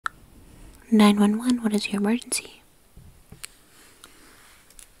911, what is your emergency?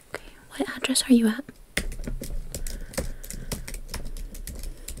 Okay, what address are you at?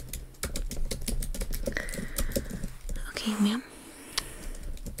 Okay, ma'am.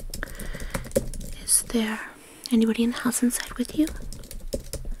 Is there anybody in the house inside with you?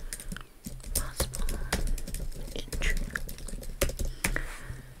 Possible intruder.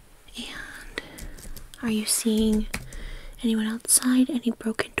 And are you seeing anyone outside? Any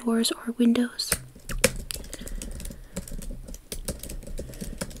broken doors or windows?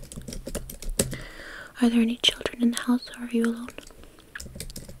 Are there any children in the house, or are you alone?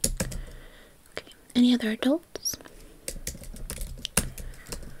 Okay. Any other adults?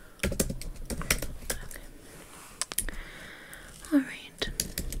 Okay. Alright.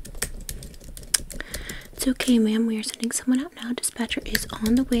 It's okay, ma'am. We are sending someone out now. Dispatcher is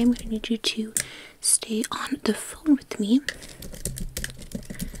on the way. I'm going to need you to stay on the phone with me.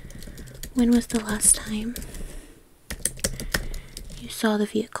 When was the last time you saw the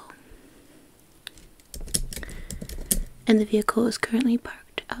vehicle? And the vehicle is currently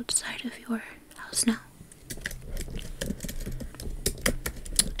parked outside of your house now.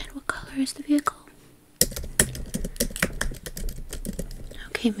 And what color is the vehicle?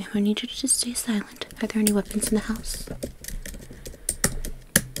 Okay, ma'am, I need you to just stay silent. Are there any weapons in the house?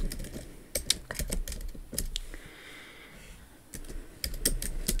 Okay.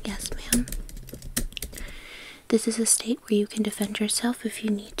 Yes, ma'am. This is a state where you can defend yourself if you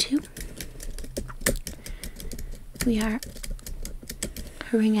need to. We are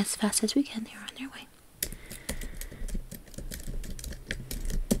hurrying as fast as we can. They are on their way.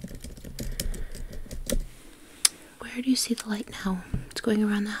 Where do you see the light now? It's going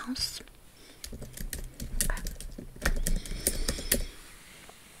around the house. Okay.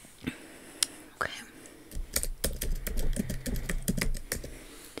 Okay.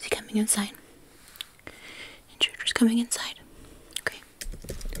 Is he coming inside? Intruder's coming inside. Okay.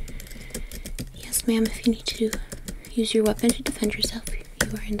 Yes, ma'am, if you need to use your weapon to defend yourself,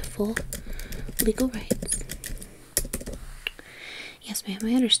 you are in the full legal rights. Yes, ma'am,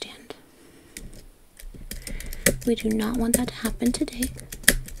 I understand. We do not want that to happen today.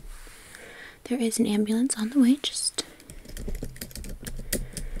 There is an ambulance on the way, just...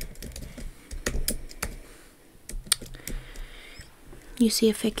 You see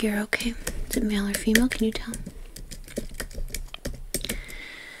a figure, okay? Is it male or female? Can you tell?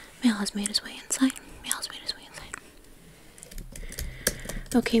 Male has made his way inside. Male has made his way inside.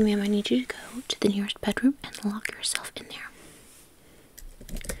 Okay, ma'am, I need you to go to the nearest bedroom and lock yourself in there.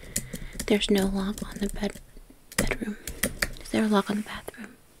 There's no lock on the bedroom. Is there a lock on the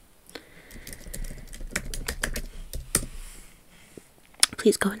bathroom?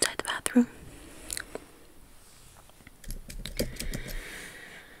 Please go inside the bathroom.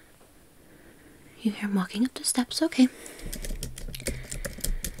 You hear him walking up the steps, okay.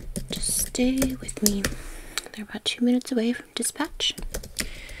 Just stay with me. They're about 2 minutes away from dispatch. Do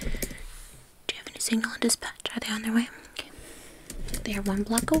you have any signal on dispatch? Are they on their way? Okay. They are 1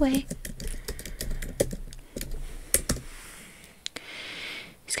 block away.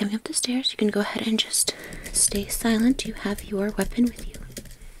 He's coming up the stairs. You can go ahead and just stay silent. You have your weapon with you.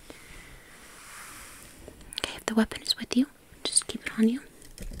 Okay, if the weapon is with you, just keep it on you.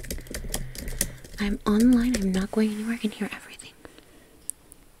 I'm on the line. I'm not going anywhere. I can hear everything.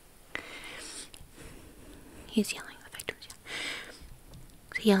 He's yelling. The victim's yelling.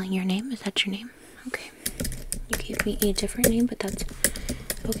 Is he yelling your name? Is that your name? Okay. You gave me a different name, but that's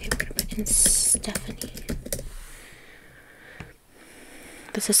okay. We're gonna put in Stephanie.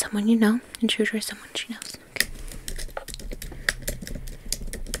 This is someone you know. Intruder is someone she knows. Okay.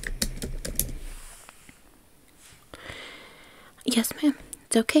 Yes, ma'am.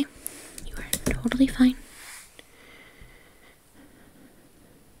 It's okay. You are totally fine.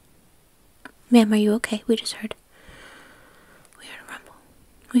 Ma'am, are you okay? We just heard. We heard a rumble.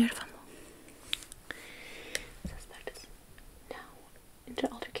 We heard a fumble. Suspect is now into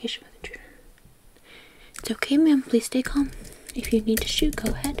altercation with intruder. It's okay, ma'am. Please stay calm. If you need to shoot,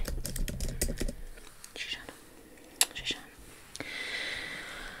 go ahead.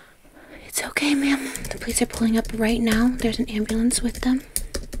 It's okay, ma'am. The police are pulling up right now. There's an ambulance with them.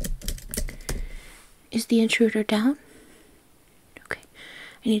 Is the intruder down? Okay.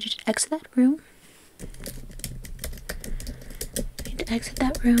 I need you to exit that room. I need to exit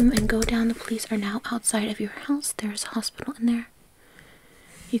that room and go down. The police are now outside of your house. There's a hospital in there.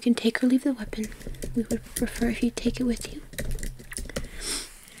 You can take or leave the weapon. We would prefer if you take it with you.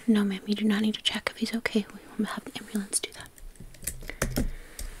 No, ma'am, you do not need to check if he's okay. We will have the ambulance do that.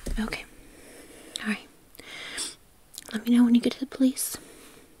 Okay. Alright. Let me know when you get to the police.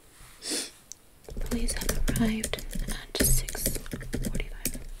 police have arrived at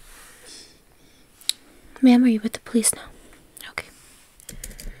 6:45. Ma'am, are you with the police now? Okay.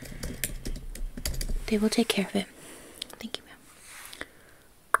 They will take care of it. Thank you, ma'am.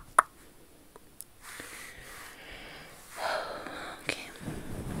 Okay.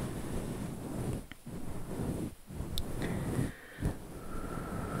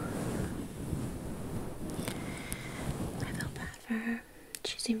 I felt bad for her.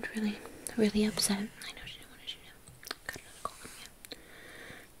 She seemed really upset. I know she didn't want to shoot him. Got another call from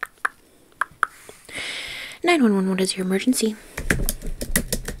you. 911, what is your emergency?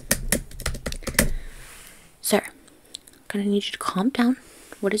 Sir, I'm gonna need you to calm down.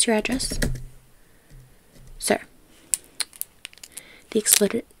 What is your address? Sir. The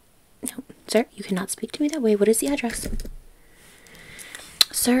exploded... No, sir, you cannot speak to me that way. What is the address?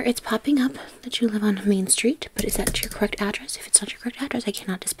 Sir, it's popping up that you live on Main Street, but is that your correct address? If it's not your correct address, I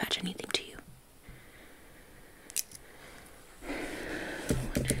cannot dispatch anything to you.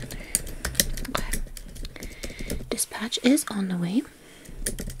 Okay. Dispatch is on the way.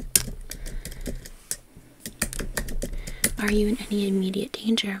 Are you in any immediate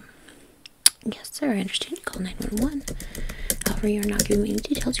danger? Yes, sir, I understand you call 911. However, you're not giving me any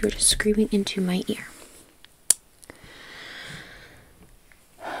details. You're just screaming into my ear.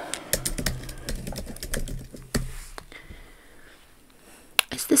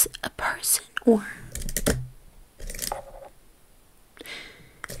 Is this a person or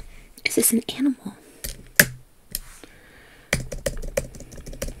is this an animal?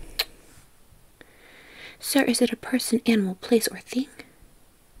 Sir, is it a person, animal, place, or thing?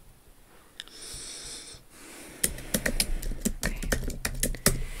 Okay.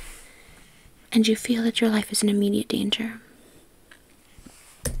 And you feel that your life is in immediate danger?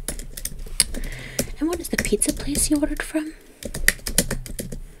 And what is the pizza place you ordered from?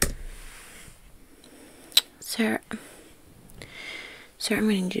 Sir, I'm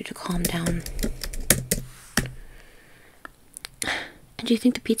going to need you to calm down. And do you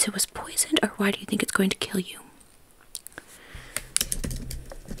think the pizza was poisoned, or why do you think it's going to kill you?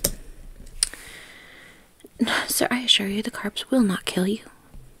 Sir, I assure you the carbs will not kill you.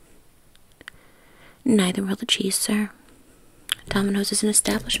 Neither will the cheese, sir. Domino's is an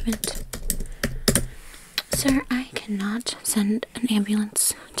establishment. Sir, I cannot send an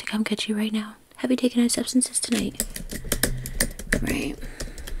ambulance to come get you right now. Have you taken any substances tonight? Right.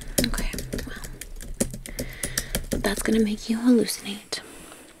 Okay, well. That's gonna make you hallucinate.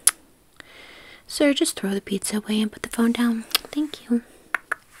 Sir, just throw the pizza away and put the phone down. Thank you.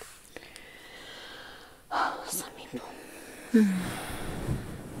 Oh, some people.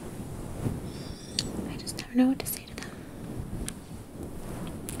 I just never know what to say to them.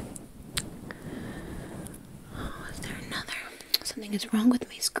 Oh, is there another? Something is wrong with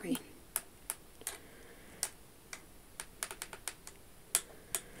my screen.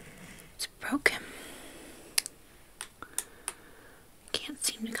 It's broken. Can't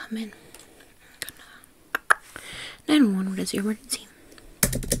seem to come in. 911, what is your emergency?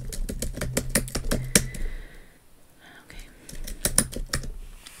 Okay.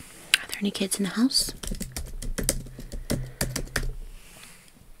 Are there any kids in the house?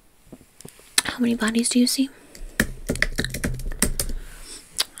 How many bodies do you see?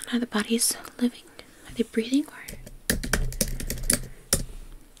 Are the bodies living? Are they breathing? Or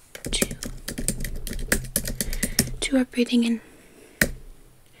two are breathing in.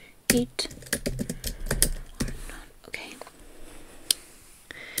 8 are not. Okay.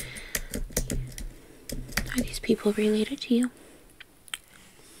 Are these people related to you?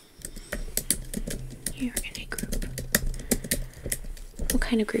 You're in a group. What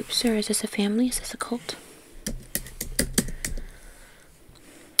kind of group, sir? Is this a family? Is this a cult?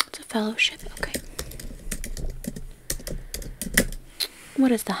 It's a fellowship. Okay.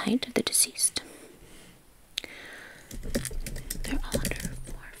 What is the height of the deceased? They're all under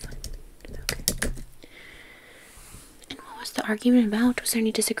 4 foot. Okay. And what was the argument about? Was there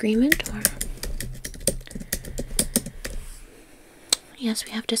any disagreement or? Yes,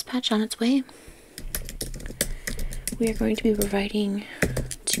 we have dispatch on its way. We are going to be providing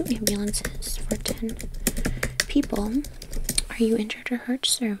 2 ambulances for 10 people. Are you injured or hurt,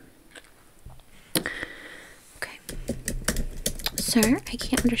 sir? Okay. Sir, I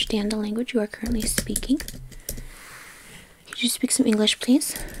can't understand the language you are currently speaking. Could you speak some English,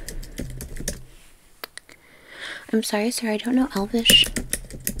 please? I'm sorry, sir, I don't know Elvish.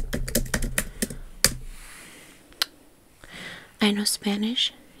 I know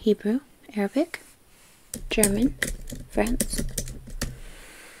Spanish, Hebrew, Arabic, German, France.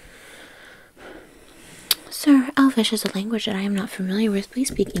 Sir, Elvish is a language that I am not familiar with. Please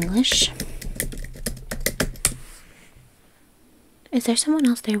speak English. Is there someone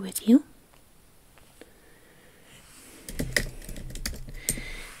else there with you?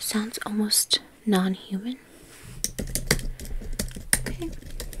 Sounds almost non-human. Okay.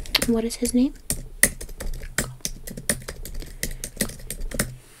 What is his name?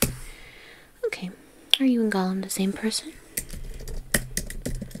 Okay. Are you and Gollum the same person?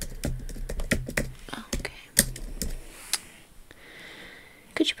 Okay.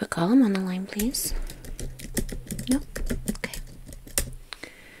 Could you put Gollum on the line, please? No? Okay.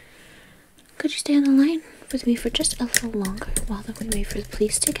 Could you stay on the line with me for just a little longer while we wait for the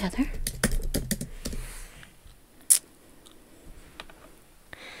police together?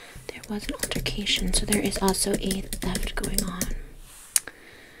 There was an altercation, so there is also a theft going on.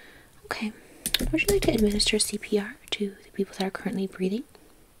 Okay. Would you like to administer CPR to the people that are currently breathing?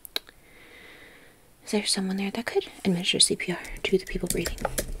 Is there someone there that could administer CPR to the people breathing?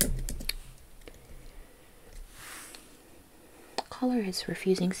 Caller is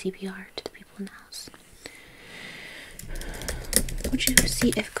refusing CPR to the people in the house. Would you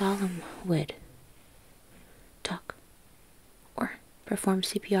see if Gollum would talk or perform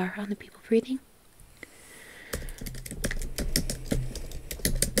CPR on the people breathing?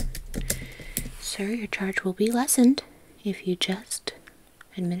 Sir, your charge will be lessened if you just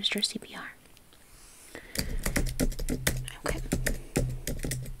administer CPR. Okay.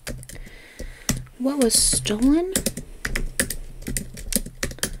 What was stolen?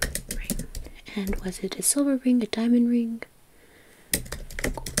 Ring. And was it a silver ring, a diamond ring?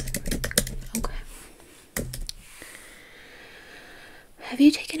 Okay. Have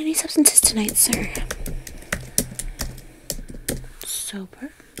you taken any substances tonight, sir?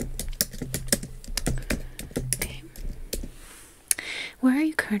 Sober. Okay. Where are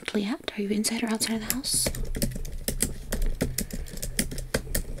you currently at? Are you inside or outside of the house?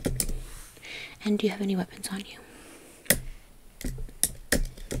 And do you have any weapons on you?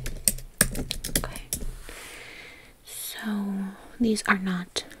 Okay. So, these are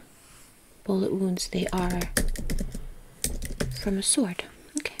not bullet wounds, they are from a sword.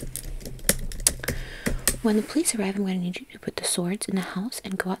 Okay. When the police arrive, I'm going to need you to put the swords in the house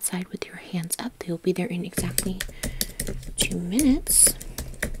and go outside with your hands up. They will be there in exactly 2 minutes.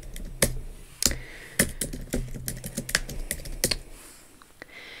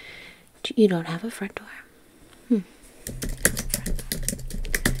 You don't have a front door.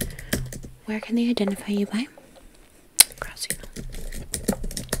 Where can they identify you by? Grassy knoll.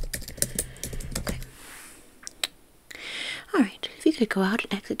 Okay. Alright, if you could go out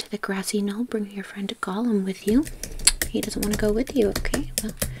and exit to the grassy knoll, bring your friend Gollum with you. He doesn't want to go with you, okay?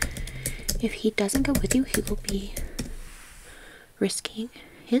 Well, if he doesn't go with you, he will be risking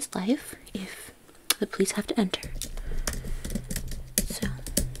his life if the police have to enter. So,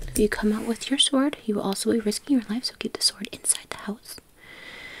 if you come out with your sword, you will also be risking your life, so keep the sword inside the house.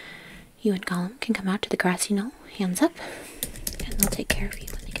 You and Gollum can come out to the grassy knoll, hands up, and they'll take care of you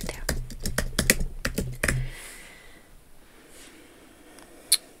when they get there.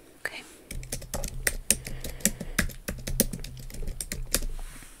 Okay.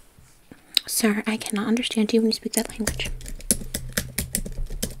 Sir, I cannot understand you when you speak that language.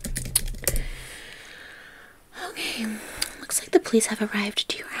 Okay, looks like the police have arrived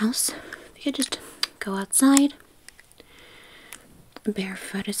to your house. If you could just go outside.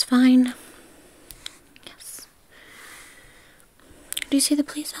 Barefoot is fine. Yes. Do you see the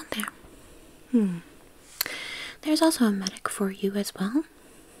police out there? There's also a medic for you as well.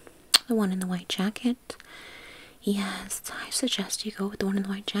 The one in the white jacket. Yes, I suggest you go with the one in the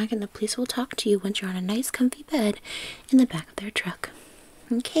white jacket and the police will talk to you once you're on a nice comfy bed in the back of their truck.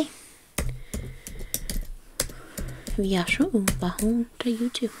 Okay. Vyashu bahon to you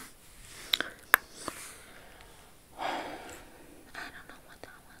too.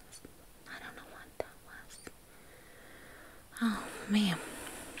 Oh man,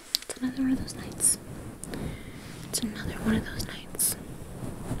 it's another one of those nights. It's another one of those nights.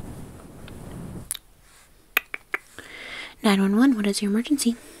 911, what is your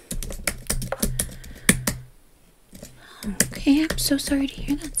emergency? Okay, I'm so sorry to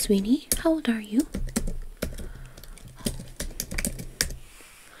hear that, sweetie. How old are you?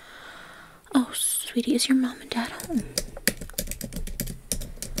 Oh, sweetie, is your mom and dad home?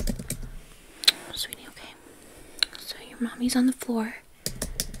 Oh, sweetie, okay. So your mommy's on the floor.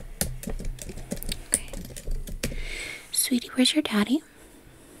 Okay. Sweetie, where's your daddy?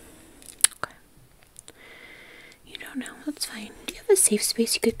 Okay. You don't know. That's fine. Do you have a safe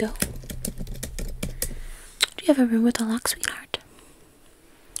space you could go? Do you have a room with a lock, sweetheart?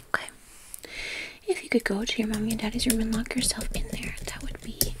 Okay. If you could go to your mommy and daddy's room and lock yourself in there, that would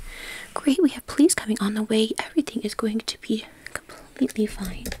be great. We have police coming on the way. Everything is going to be completely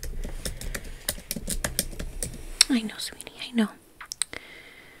fine. I know, sweetie, I know.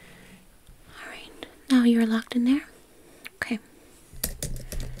 Alright, now you're locked in there? Okay.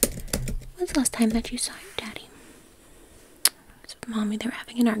 When's the last time that you saw your daddy? So, Mommy, they were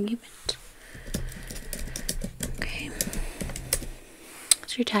having an argument. Okay.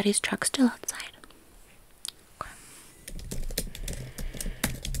 Is your daddy's truck still outside? Okay.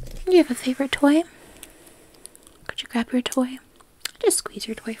 Do you have a favorite toy? Could you grab your toy? Just squeeze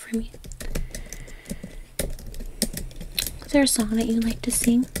your toy for me. Is there a song that you like to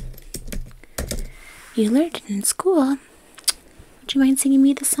sing? You learned it in school. Would you mind singing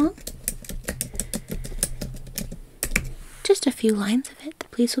me the song? Just a few lines of it. The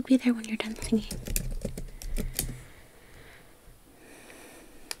police will be there when you're done singing.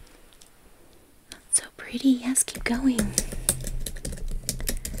 That's so pretty. Yes, keep going.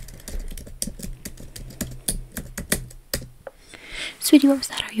 Sweetie, what was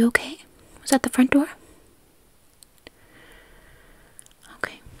that? Are you okay? Was that the front door?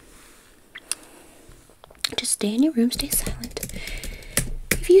 Okay. Just stay in your room, stay silent.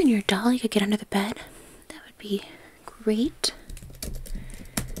 If you and your dolly could get under the bed, that would be great.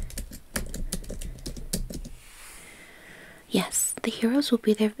 Yes, the heroes will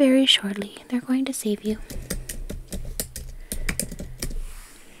be there very shortly. They're going to save you.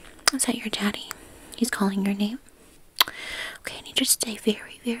 Is that your daddy? He's calling your name. Okay, I need you to stay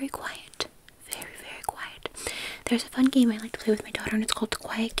very, very quiet. Very, very quiet. There's a fun game I like to play with my daughter, and it's called the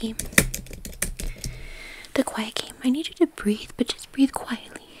quiet game. The quiet game. I need you to breathe, but just breathe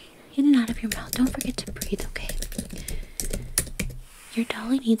quietly. In and out of your mouth. Don't forget to breathe, okay? Your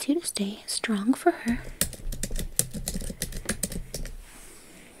dolly needs you to stay strong for her.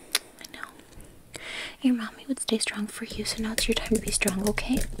 I know. Your mommy would stay strong for you, so now it's your time to be strong,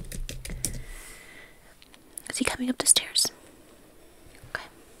 okay? Is he coming up the stairs? Okay.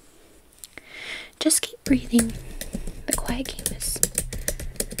 Just keep breathing. The quiet game is...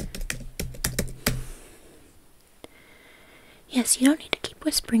 Yes, you don't need to keep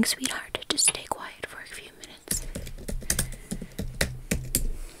whispering, sweetheart. Just stay quiet for a few minutes.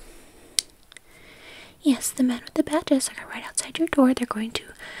 Yes, the men with the badges are right outside your door. They're going to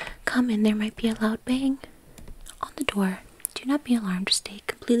come in. There might be a loud bang on the door. Do not be alarmed. Just stay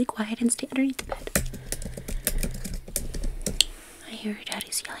completely quiet and stay underneath the bed. I hear your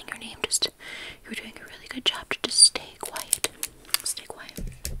daddy's yelling your name. You're doing a really good job to just stay quiet. Stay quiet.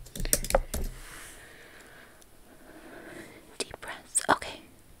 Deep breaths. Okay.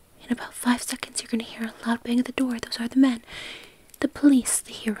 In about 5 seconds, you're going to hear a loud bang at the door. Those are the men. The police,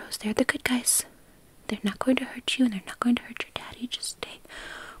 the heroes. They're the good guys. They're not going to hurt you, and they're not going to hurt your daddy. Just stay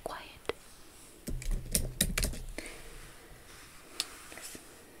quiet. Yes.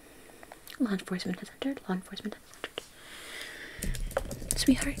 Law enforcement has entered. Law enforcement has entered.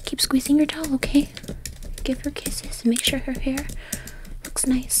 Sweetheart, keep squeezing your doll, okay? Give her kisses and make sure her hair looks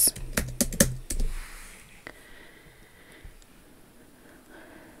nice. Is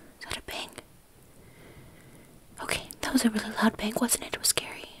that a bang? Okay, that was a really loud bang, wasn't it? It was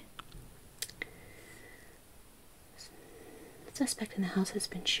scary. The suspect in the house has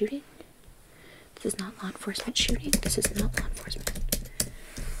been shooting. This is not law enforcement shooting. This is not law enforcement.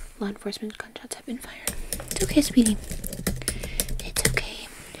 Law enforcement gunshots have been fired. It's okay, sweetie. It's okay.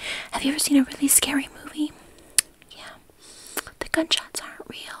 Have you ever seen a really scary movie? Yeah. The gunshots aren't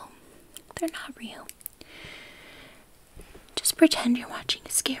real. They're not real. Just pretend you're watching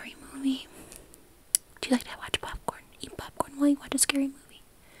a scary movie. Do you like to watch popcorn? Eat popcorn while you watch a scary movie?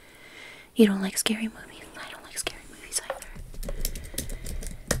 You don't like scary movies? I don't like scary movies either.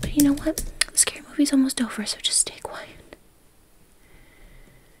 But you know what? The scary movie's almost over, so just stay quiet.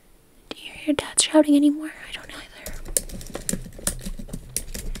 Do you hear your dad shouting anymore? I don't either.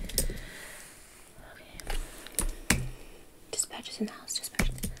 Okay. Dispatches in the house.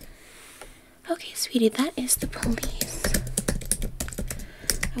 Dispatches. Okay, sweetie, that is the police.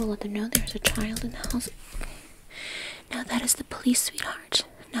 I will let them know there's a child in the house. Okay. Now that is the police, sweetheart.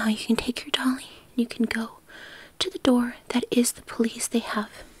 Now you can take your dolly. You can go to the door. That is the police. They have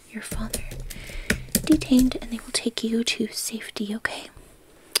your father detained, and they will take you to safety, okay?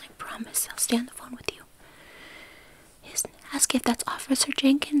 I promise. I'll stay on the phone with you. Ask if that's Officer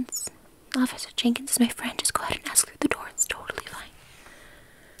Jenkins. Officer Jenkins is my friend. Just go ahead and ask through the door. It's totally fine.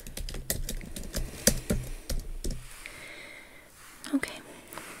 Okay.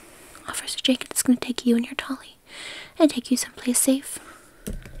 Officer Jenkins is going to take you and your dolly and take you someplace safe.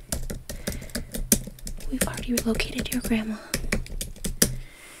 We've already relocated your grandma.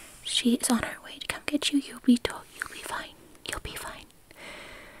 She is on her way to come get you. You'll be fine. You'll be fine.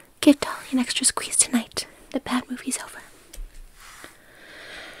 Give Dolly an extra squeeze tonight. The bad movie's over.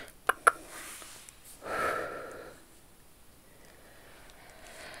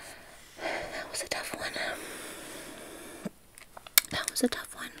 was a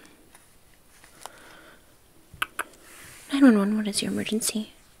tough one. 911, what is your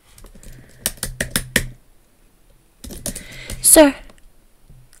emergency? Sir,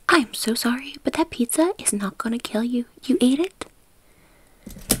 I am so sorry, but that pizza is not gonna kill you. You ate it?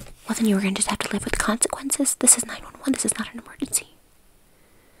 Well, then you were gonna just have to live with the consequences. This is 911. This is not an emergency.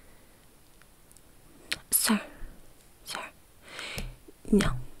 Sir.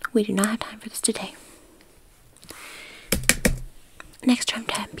 No, we do not have time for this today. Next time,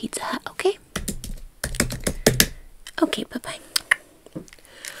 Pizza Hut, okay? Okay, bye-bye.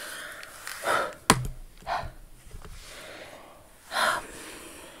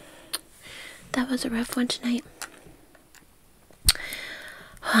 That was a rough one tonight.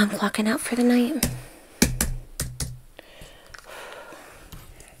 I'm clocking out for the night.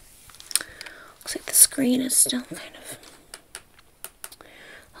 Looks like the screen is still kind of...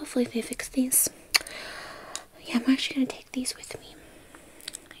 Hopefully they fix these. Yeah, I'm actually going to take these with me.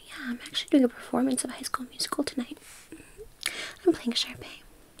 Yeah, I'm actually doing a performance of High School Musical tonight. I'm playing Sharpay.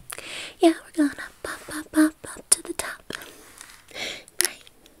 Yeah, we're gonna pop to the top. Right?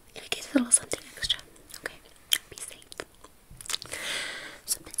 It gives a little something extra. Okay, be safe.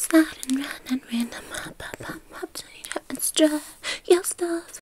 So it's that and run and random. Pop to the extra. Your stuff.